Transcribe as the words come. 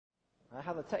I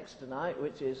have a text tonight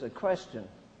which is a question.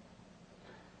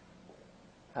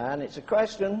 And it's a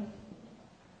question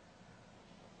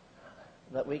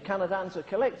that we cannot answer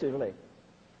collectively.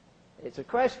 It's a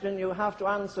question you have to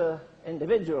answer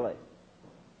individually.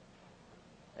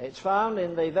 It's found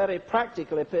in the very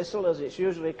practical epistle, as it's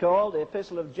usually called, the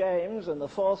epistle of James, in the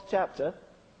 4th chapter.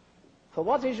 For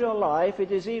what is your life?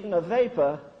 It is even a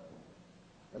vapor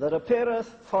that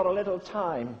appeareth for a little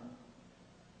time,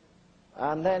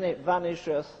 and then it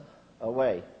vanisheth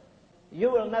away.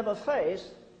 You will never face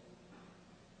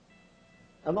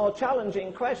a more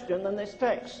challenging question than this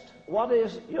text. What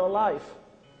is your life?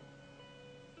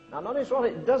 Now notice what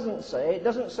it doesn't say. It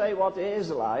doesn't say what is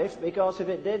life, because if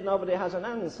it did, nobody has an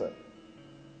answer.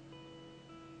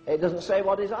 It doesn't say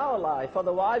what is our life,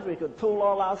 otherwise we could fool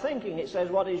all our thinking. It says,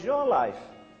 what is your life?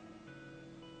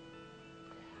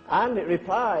 And it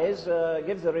replies,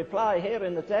 gives the reply here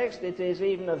in the text, it is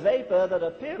even a vapor that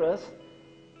appeareth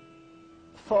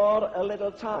for a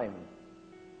little time.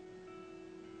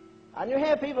 And you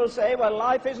hear people say, well,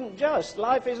 life isn't just,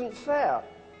 life isn't fair.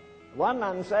 One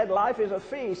man said life is a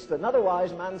feast, another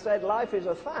wise man said life is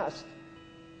a fast.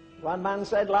 One man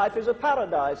said life is a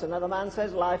paradise, another man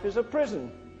says life is a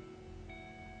prison.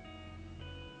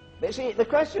 But you see, the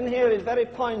question here is very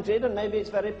pointed, and maybe it's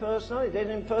very personal. It is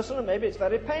impersonal, and maybe it's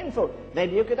very painful.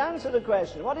 Maybe you could answer the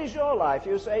question, what is your life?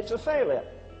 You say it's a failure.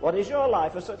 What is your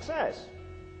life? A success.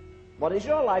 What is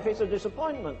your life? It's a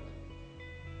disappointment.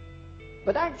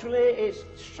 But actually, it's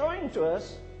showing to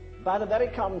us, by the very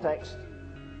context,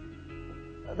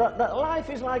 that life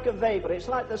is like a vapor. It's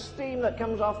like the steam that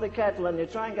comes off the kettle, and you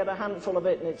try and get a handful of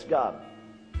it, and it's gone.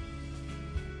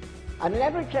 And in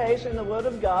every case in the Word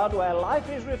of God where life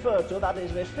is referred to, that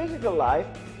is this physical life,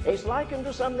 it's likened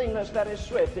to something that's very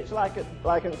swift. It's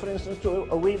likened, for instance, to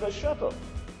a weaver's shuttle.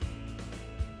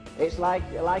 It's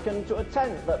likened to a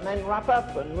tent that men wrap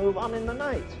up and move on in the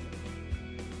night.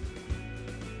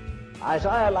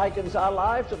 Isaiah likens our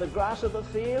life to the grass of the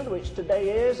field, which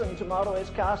today is and tomorrow is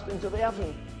cast into the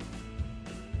oven.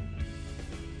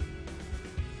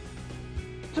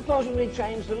 Supposing we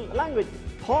change the language.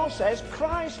 Paul says,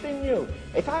 Christ in you.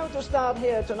 If I were to start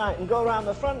here tonight and go around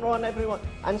the front row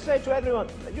and say to everyone,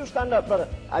 you stand up, brother.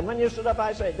 And when you stood up,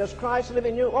 I say, does Christ live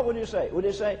in you? What would you say? Would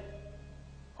you say,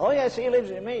 oh yes, he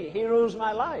lives in me. He rules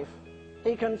my life.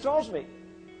 He controls me.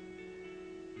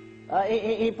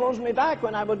 He pulls me back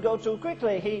when I would go too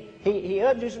quickly. He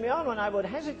urges me on when I would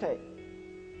hesitate.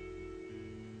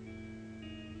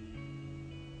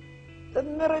 The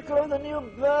miracle of the new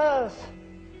birth.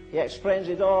 He explains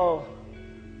it all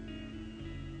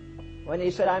when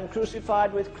he said, I'm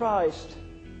crucified with Christ.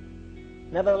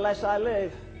 Nevertheless I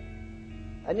live.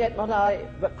 And yet not I,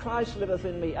 but Christ liveth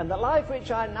in me. And the life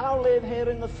which I now live here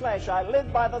in the flesh, I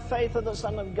live by the faith of the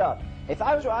Son of God. If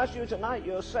I was to ask you tonight,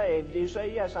 you're saved, do you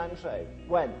say, yes, I'm saved?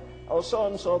 When? Oh,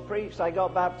 so-and-so preached, I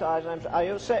got baptized. Are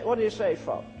you saved? What are you saved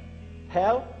from?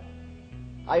 Hell?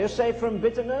 Are you saved from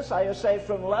bitterness? Are you saved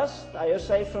from lust? Are you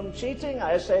saved from cheating?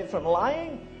 Are you saved from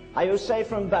lying? Are you saved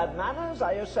from bad manners?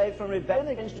 Are you saved from rebelling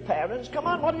against parents? Come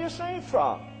on, what are you saved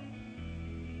from?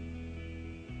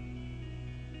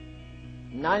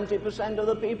 90% of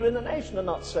the people in the nation are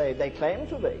not saved. They claim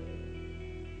to be.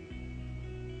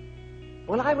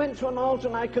 When I went to an altar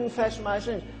and I confessed my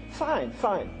sins, fine.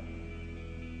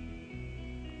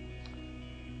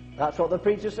 That's what the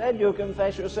preacher said, you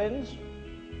confess your sins.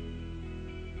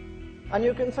 And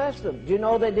you confess them. Do you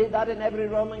know they did that in every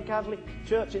Roman Catholic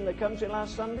church in the country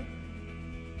last Sunday?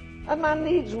 A man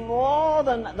needs more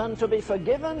than to be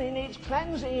forgiven. He needs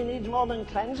cleansing. He needs more than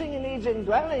cleansing. He needs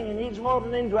indwelling. He needs more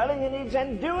than indwelling. He needs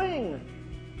enduing.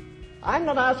 I'm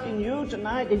not asking you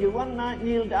tonight, did you one night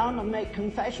kneel down and make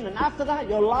confession, and after that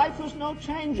your life was no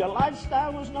change, your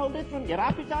lifestyle was no different, your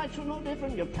appetites were no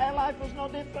different, your prayer life was no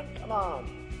different? Come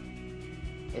on.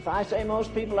 If I say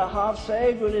most people are half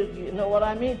saved, will you know what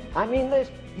I mean? I mean this,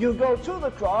 you go to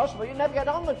the cross, but you never get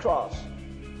on the cross.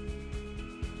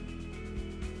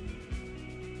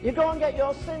 You go and get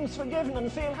your sins forgiven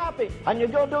and feel happy, and you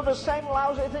go do the same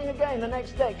lousy thing again the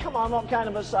next day. Come on, what kind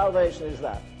of a salvation is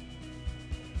that?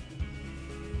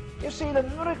 You see, the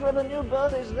miracle of the new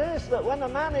birth is this, that when a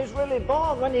man is really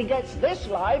born, when he gets this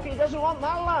life, he doesn't want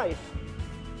that life.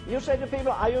 You say to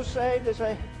people, are you saved? They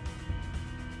say,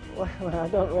 well, I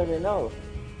don't really know.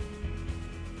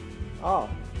 Oh.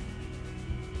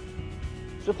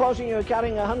 Supposing you're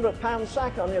carrying a 100-pound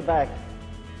sack on your back,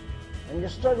 and you're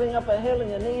struggling up a hill and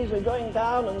your knees are going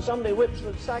down, and somebody whips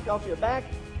the sack off your back,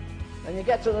 and you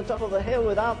get to the top of the hill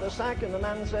without the sack, and the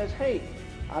man says, hey,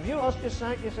 have you lost your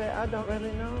sack? You say, I don't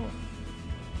really know.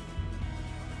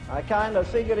 I kind of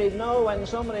figured he'd know when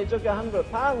somebody took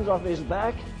 £100 off his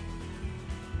back.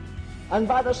 And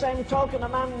by the same token, a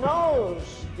man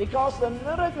knows, because the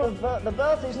miracle of the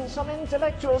birth isn't some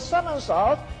intellectual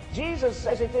somersault. Jesus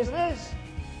says it is this,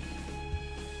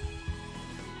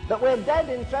 that we're dead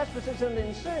in trespasses and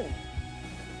in sin.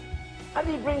 And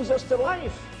he brings us to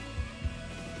life.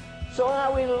 So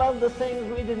now we love the things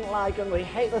we didn't like and we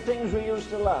hate the things we used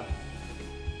to love.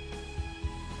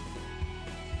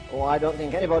 Oh, I don't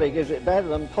think anybody gives it better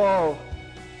than Paul.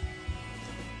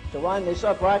 To wind this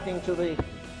up, writing to the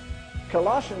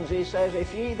Colossians, he says,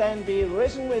 if ye then be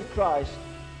risen with Christ,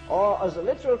 or as the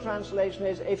literal translation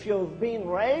is, if you've been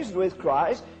raised with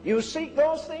Christ, you seek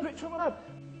those things which are above.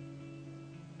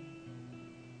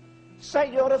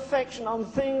 Set your affection on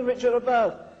things which are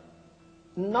above,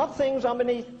 not things on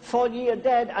beneath, for ye are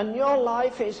dead, and your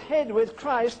life is hid with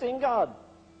Christ in God.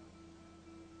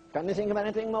 Can you think of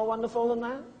anything more wonderful than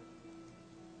that?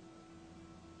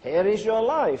 Here is your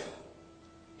life.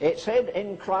 It's hid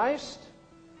in Christ,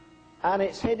 and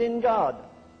it's hid in God.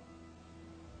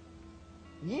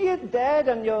 Ye are dead,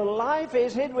 and your life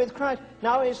is hid with Christ.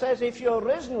 Now he says, if you're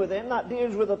risen with him, that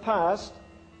deals with the past.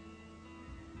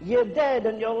 You're dead,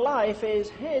 and your life is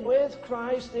hid with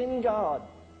Christ in God.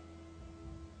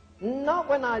 Not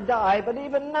when I die, but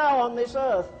even now on this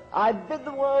earth, I bid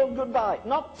the world goodbye.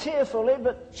 Not tearfully,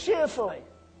 but cheerfully.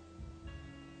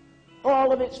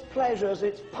 All of its pleasures,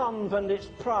 its pomp, and its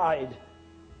pride.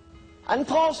 And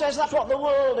Paul says that's what the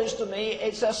world is to me.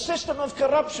 It's a system of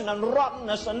corruption and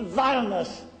rottenness and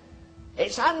vileness.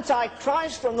 It's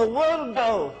anti-Christ from the word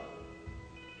go.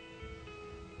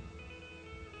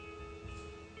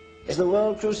 Is the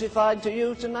world crucified to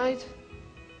you tonight?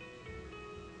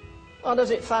 Or does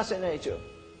it fascinate you?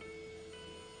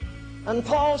 And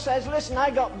Paul says, listen, I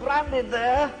got branded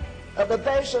there at the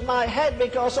base of my head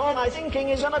because all my thinking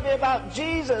is going to be about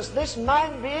Jesus. This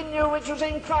mind be in you which was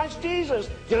in Christ Jesus.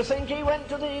 Do you think he went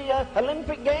to the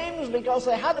Olympic Games because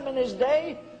they had them in his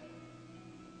day?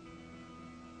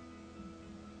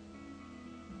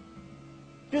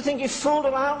 Do you think he fooled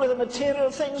around with the material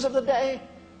things of the day?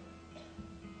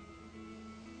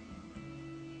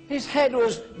 His head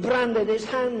was branded, his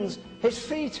hands, his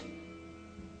feet.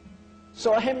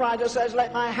 So a hymn writer says,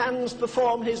 let my hands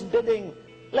perform his bidding.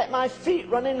 Let my feet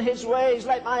run in his ways.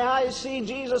 Let my eyes see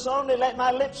Jesus only. Let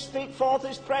my lips speak forth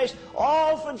his praise.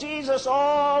 All for Jesus,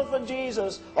 all for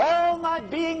Jesus. All my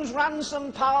being's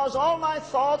ransom powers, all my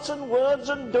thoughts and words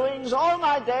and doings, all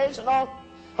my days and all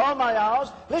my hours.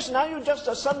 Listen, are you just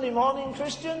a Sunday morning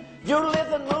Christian? Do you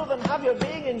live and move and have your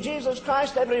being in Jesus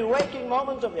Christ every waking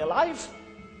moment of your life?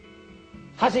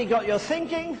 Has he got your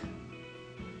thinking?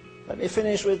 Let me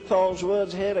finish with Paul's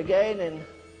words here again in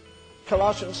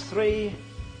Colossians 3.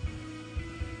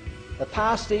 The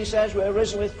past, he says, we're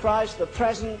risen with Christ. The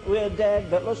present, we're dead.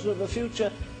 But listen to the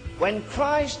future. When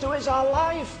Christ, who is our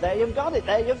life, there you've got it,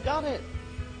 there you've got it.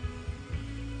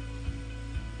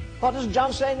 What does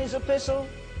John say in his epistle?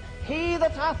 He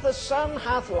that hath the Son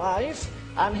hath life,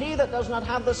 and he that does not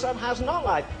have the Son has not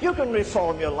life. You can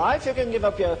reform your life. You can give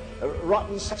up your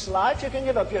rotten sex life. You can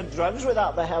give up your drugs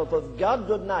without the help of God.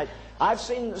 Good night. I've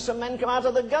seen some men come out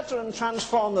of the gutter and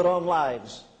transform their own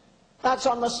lives. That's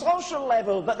on the social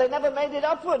level, but they never made it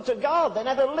upward to God. They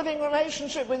never living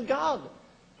relationship with God.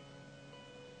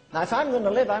 Now, if I'm going to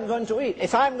live, I'm going to eat.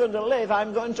 If I'm going to live,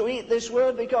 I'm going to eat this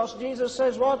word, because Jesus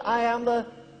says what? I am the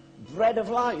bread of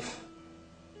life.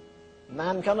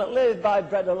 Man cannot live by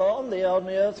bread alone, the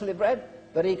ordinary earthly bread,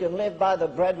 but he can live by the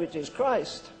bread which is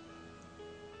Christ.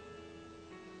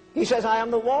 He says, I am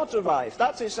the water of life.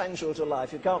 That's essential to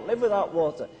life. You can't live without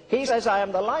water. He says, I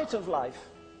am the light of life.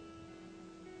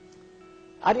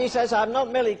 And he says, I've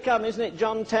not merely come, isn't it,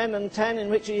 John 10 and 10, in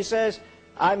which he says,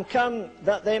 I'm come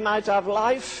that they might have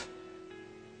life,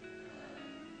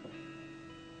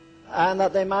 and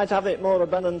that they might have it more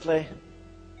abundantly.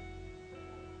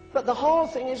 But the whole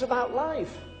thing is about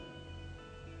life,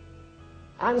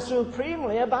 and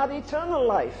supremely about eternal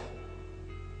life.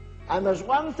 And there's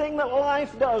one thing that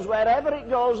life does, wherever it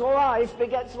goes, life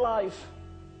begets life.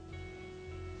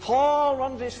 Paul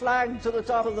runs his flag to the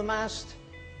top of the mast.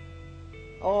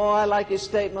 Oh, I like his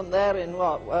statement there in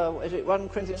what? Is it 1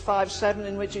 Corinthians 5:7,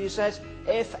 in which he says,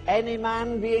 if any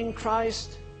man be in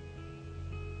Christ,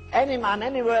 any man,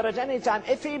 anywhere, at any time,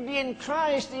 if he be in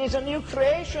Christ, he is a new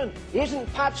creation. He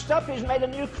isn't patched up, he's made a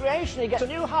new creation. He gets a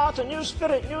new heart, a new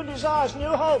spirit, new desires, new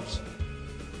hopes,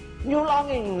 new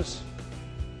longings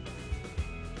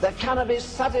that cannot be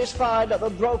satisfied at the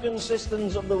broken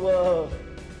systems of the world.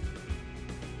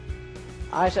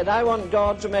 I said, I want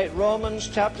God to make Romans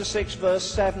chapter 6 verse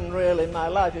 7 real in my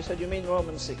life. He said, you mean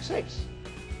Romans 6:6?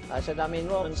 I said, I'm in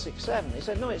Romans 6:7. He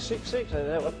said, no, it's 6:6. I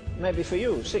said, well, maybe for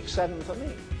you, 6:7 for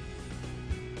me.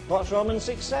 What's Romans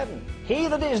 6:7? He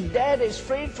that is dead is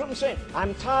freed from sin.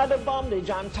 I'm tired of bondage.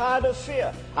 I'm tired of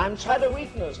fear. I'm tired of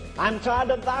weakness. I'm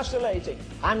tired of vacillating.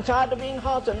 I'm tired of being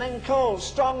hot and then cold,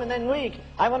 strong and then weak.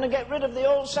 I want to get rid of the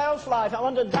old self-life. I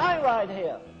want to die right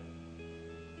here.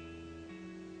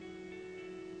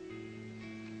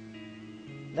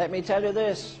 Let me tell you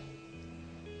this.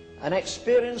 An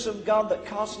experience of God that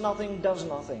costs nothing does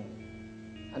nothing.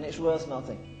 And it's worth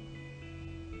nothing.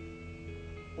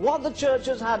 What the church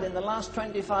has had in the last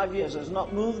 25 years has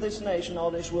not moved this nation or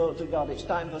this world to God. It's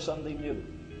time for something new.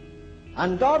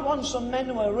 And God wants some men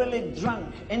who are really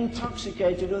drunk,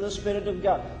 intoxicated with the Spirit of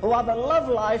God, who have a love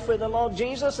life with the Lord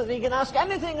Jesus that He can ask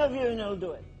anything of you and He'll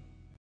do it.